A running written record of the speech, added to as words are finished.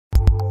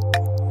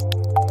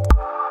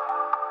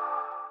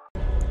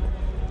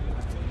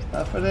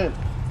Stuff it in.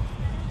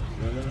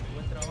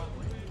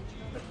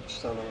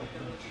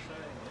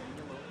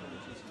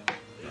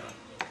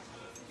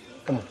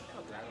 Come on.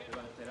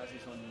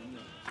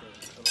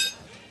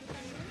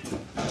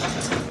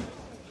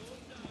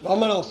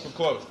 Vámonos. We're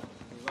closed.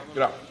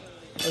 Get out.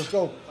 Let's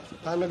go.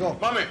 Time to go.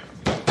 Mami,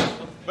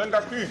 venga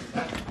aquí.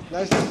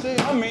 Nice to see you.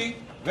 Mami,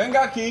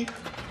 venga aquí.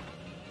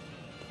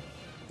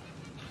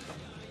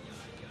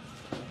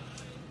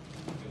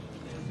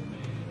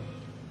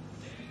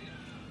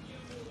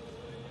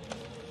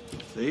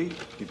 See?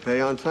 If you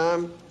pay on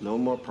time, no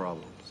more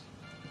problems.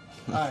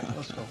 All right,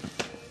 let's go.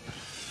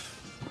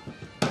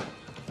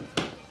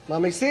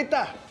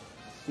 Mamacita,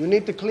 you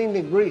need to clean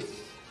the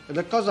grease.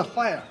 It'll cause a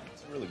fire.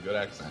 It's a really good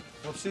accent.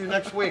 We'll see you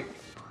next week.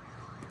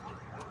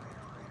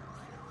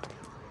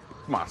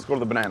 Come on, let's go to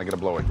the banana, get a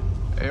blowy.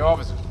 Hey,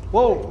 officer.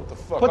 Whoa, What the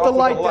fuck? put Off the with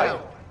light the light.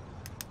 down.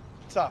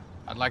 What's up?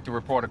 I'd like to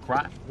report a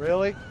crime.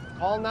 Really?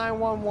 Call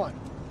 911.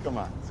 Come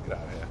on, let's get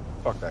out of here.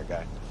 Fuck that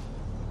guy.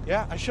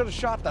 Yeah, I should have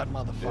shot that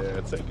motherfucker.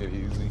 Yeah, take it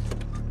easy.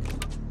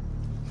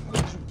 How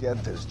did you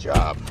get this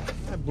job?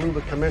 I blew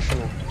the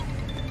commissioner.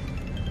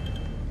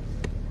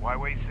 Why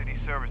waste city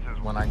services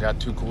When I got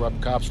two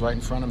corrupt cops right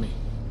in front of me.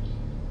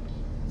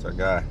 It's our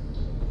guy.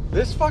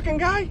 This fucking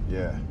guy?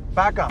 Yeah.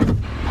 Back up.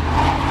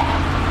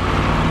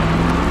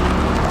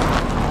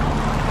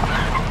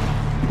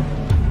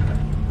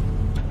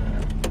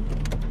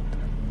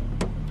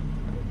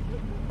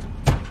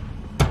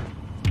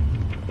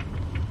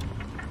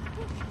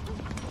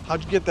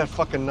 How'd you get that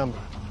fucking number?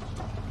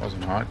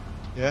 Wasn't hard.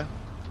 Yeah?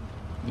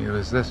 Neither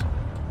is this.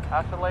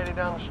 Ask the lady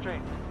down the street.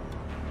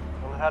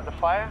 When it had the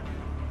fire,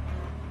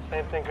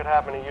 same thing could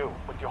happen to you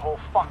with your whole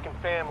fucking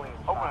family.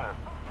 Open it.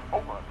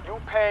 Open it.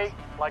 You pay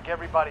like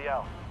everybody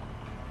else.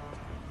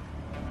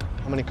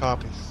 How many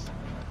copies?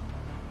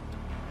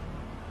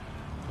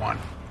 One.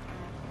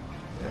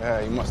 Yeah,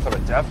 you must have a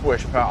death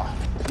wish, pal.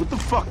 What the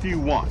fuck do you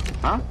want,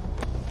 huh?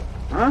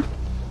 Huh?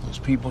 Those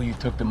people you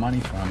took the money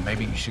from,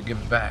 maybe you should give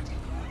it back.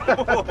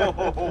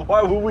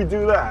 Why would we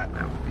do that?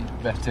 That would be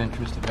the best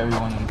interest of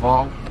everyone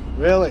involved.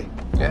 Really?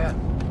 Yeah.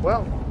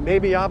 Well,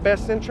 maybe our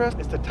best interest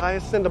is to tie a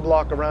cinder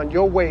block around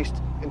your waist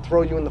and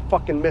throw you in the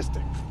fucking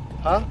Mystic.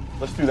 Huh?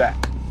 Let's do that.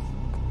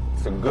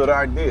 It's a good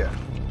idea.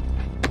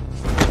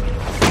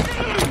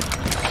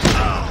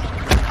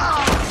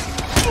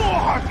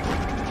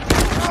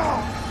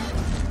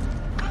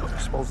 You're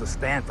supposed to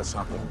stand for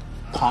something,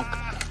 punk.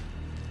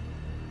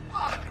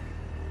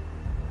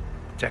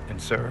 Protect and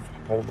serve,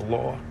 uphold the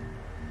law.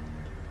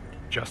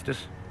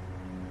 Justice.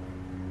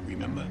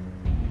 Remember.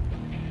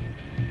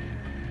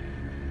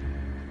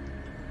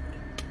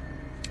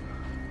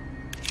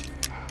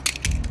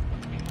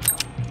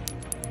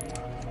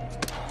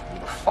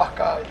 Fuck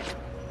out.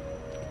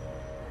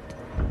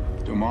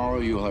 Tomorrow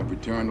you'll have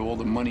returned all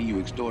the money you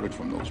extorted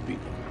from those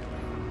people.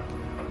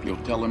 You'll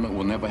tell them it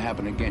will never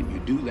happen again. You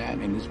do that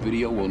and this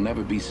video will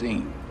never be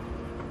seen.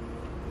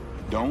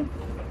 Don't,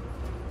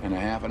 and a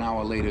half an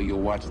hour later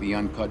you'll watch the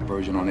uncut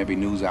version on every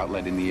news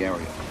outlet in the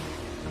area.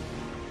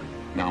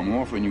 Now I'm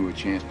offering you a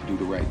chance to do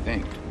the right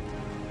thing.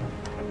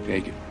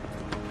 Take it.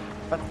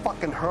 That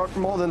fucking hurt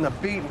more than the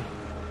beating.